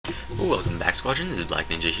Welcome back, Squadron. This is Black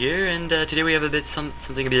Ninja here, and today we have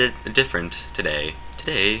something a bit different. Today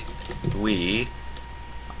we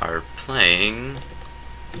are playing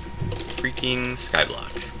freaking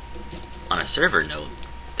Skyblock on a server, no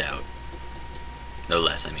doubt, no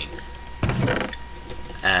less. I mean,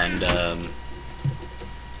 and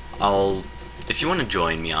if you want to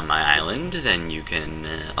join me on my island, then you can.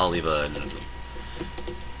 I'll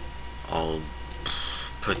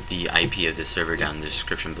put the IP of the server down in the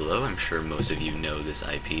description below. I'm sure most of you know this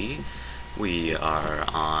IP. We are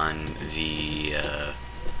on the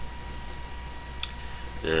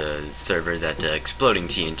server that Exploding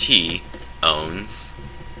TNT owns.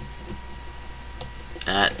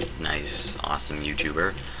 That nice, awesome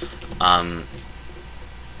YouTuber.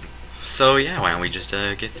 So yeah, why don't we just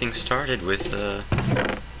get things started with the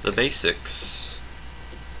basics.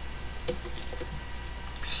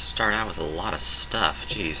 Start out with a lot of stuff.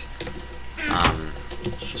 Jeez.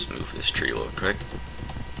 Let's just move this tree real quick.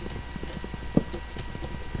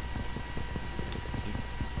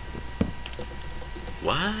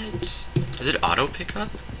 What? Does it auto pick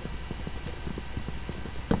up?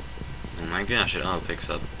 Oh my gosh, it auto picks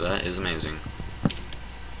up. That is amazing.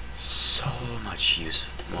 So much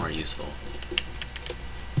more useful.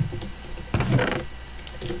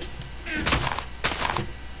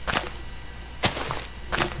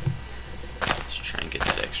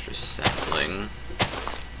 Extra sapling.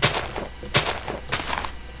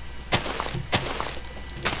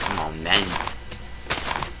 Come on, man.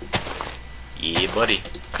 Yeah, buddy.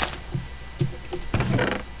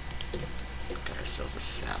 Got ourselves a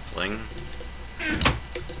sapling.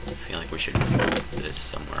 I feel like we should move this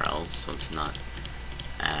somewhere else so it's not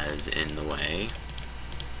as in the way.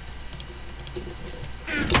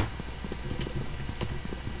 Come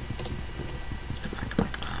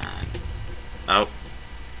on. Oh.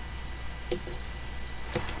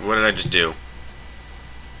 What did I just do?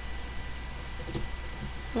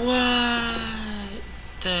 What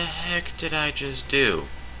the heck did I just do?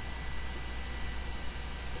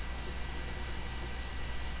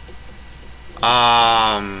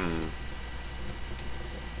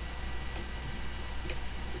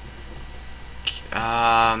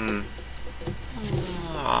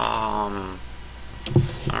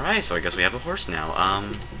 Alright, so I guess we have a horse now.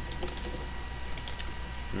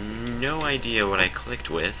 No idea what I clicked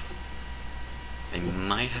with. I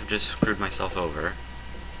might have just screwed myself over.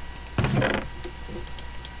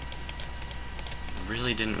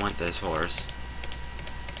 Really didn't want this horse.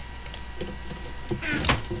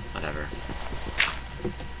 Whatever.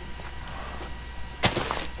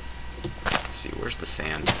 Let's see, where's the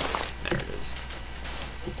sand? There it is.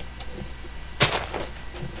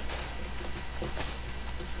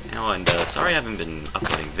 Oh, and sorry I haven't been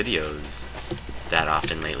uploading videos that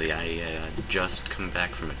often lately. I just come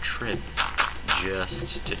back from a trip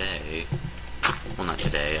just today. Well, not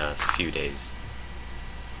today, a few days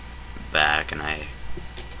back, and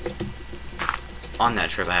on that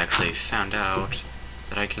trip I actually found out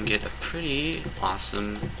that I can get a pretty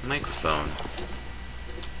awesome microphone.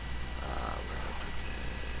 Where do I put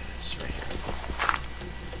this? Right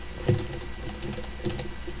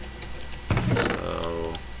here.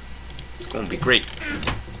 So it's going to be great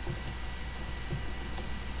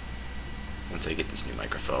once I get this new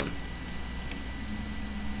microphone,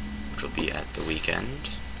 which will be at the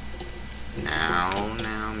weekend. Now,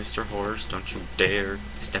 Mr. Horse, don't you dare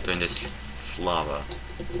step in this lava.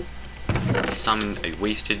 I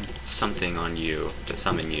wasted something on you to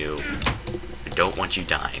summon you. I don't want you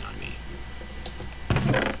dying on me.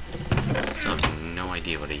 Still have no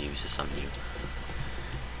idea what I used to summon you.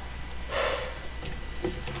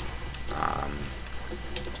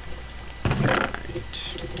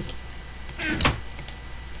 Right. Get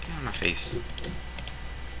on my face.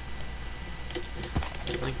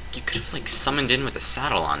 Like, you could have, like, summoned in with a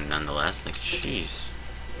saddle on, nonetheless. Like, jeez.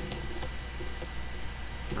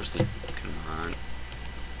 Where's the... Come on.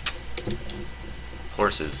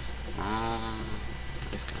 Horses. Oh,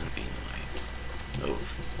 it's gonna be in the way.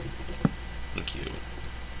 Move. Thank you.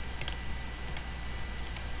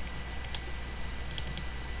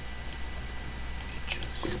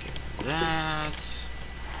 Just get that.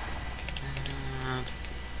 Get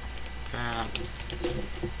that.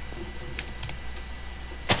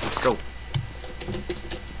 Let's go.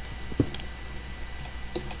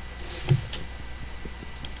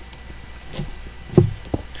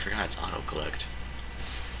 Forgot it's auto-collect.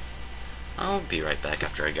 I'll be right back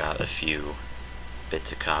after I got a few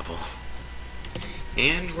bits of cobble.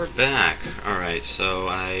 And we're back. Alright, so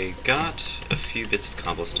I got a few bits of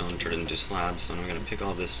cobblestone turned into slabs, so I'm going to pick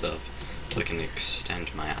all this stuff so I can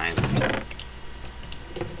extend my island.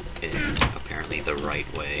 in apparently the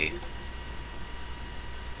right way.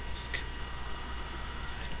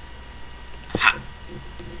 Ha!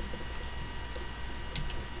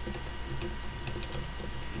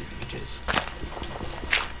 Let me just...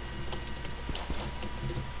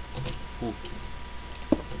 Ooh.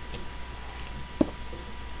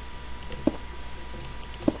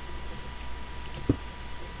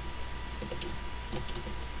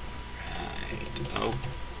 Right. Oh.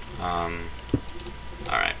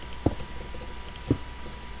 Alright.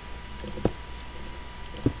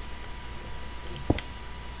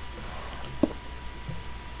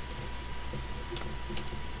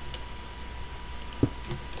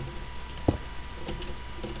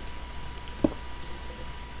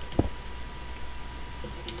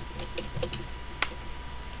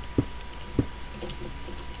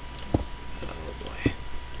 Oh boy.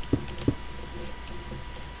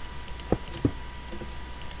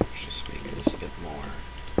 Let's just make this a bit more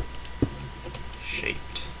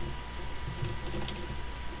shaped.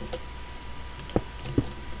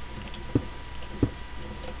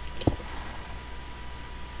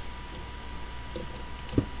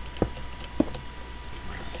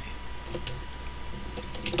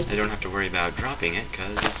 I don't have to worry about dropping it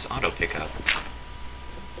because it's auto pickup.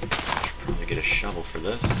 I should probably get a shovel for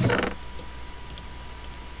this.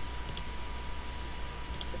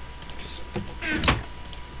 Just yeah.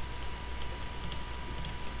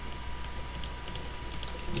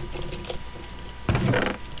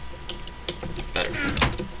 Better.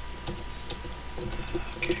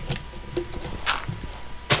 Okay.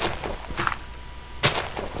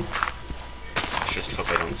 Let's just hope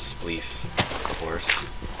I don't spleef the horse.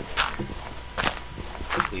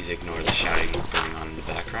 Please ignore the shouting that's going on in the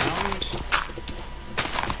background.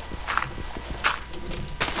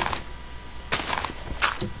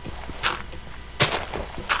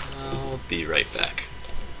 I'll be right back.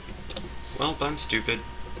 Well, I'm stupid.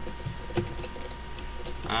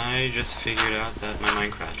 I just figured out that my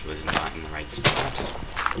Minecraft was not in the right spot.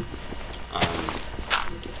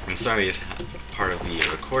 I'm sorry if part of the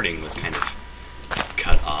recording was kind of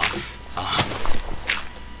cut off.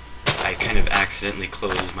 I kind of accidentally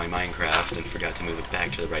closed my Minecraft and forgot to move it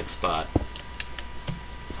back to the right spot.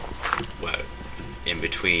 Well, in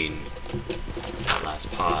between that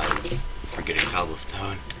last pause for getting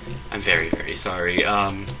cobblestone. I'm very, very sorry.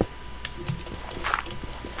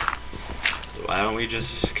 So why don't we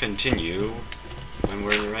just continue when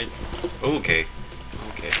we're in the right... Okay.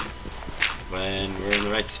 When we're in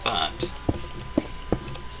the right spot.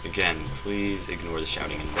 Again, please ignore the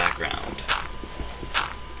shouting in the background.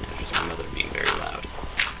 And just my mother being very loud.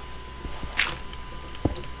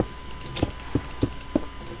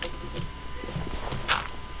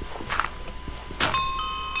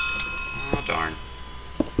 Oh, darn.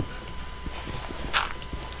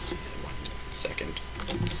 1 second.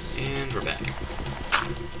 And we're back.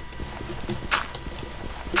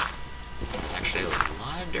 There's actually a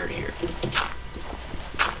lot of dirt here.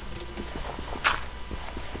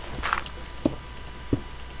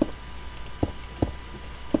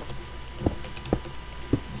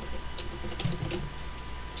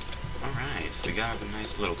 Alright, so we got a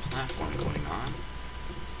nice little platform going on.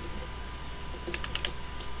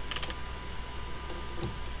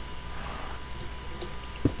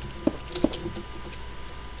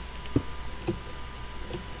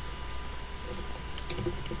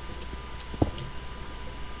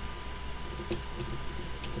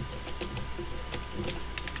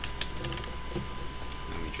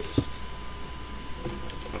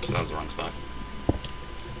 Oops, that was the wrong spot.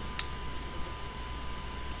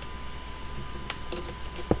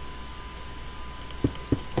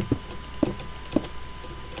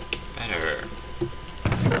 Better.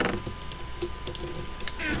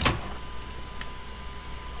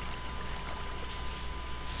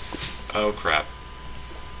 Oh crap.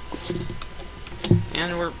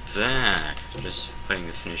 And we're back. Just putting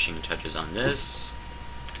the finishing touches on this.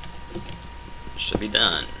 Should be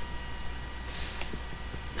done.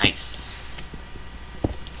 Nice.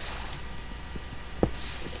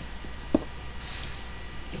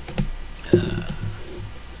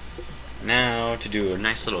 Now to do a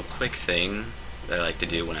nice little quick thing that I like to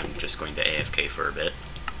do when I'm just going to AFK for a bit.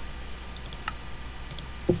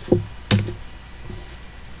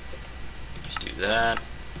 Just do that.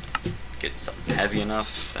 Get something heavy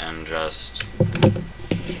enough and just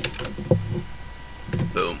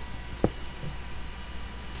boom.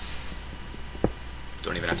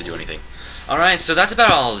 Don't even have to do anything. Alright, so that's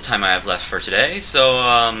about all the time I have left for today,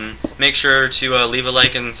 so make sure to leave a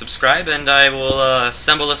like and subscribe, and I will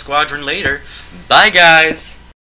assemble a squadron later. Bye, guys!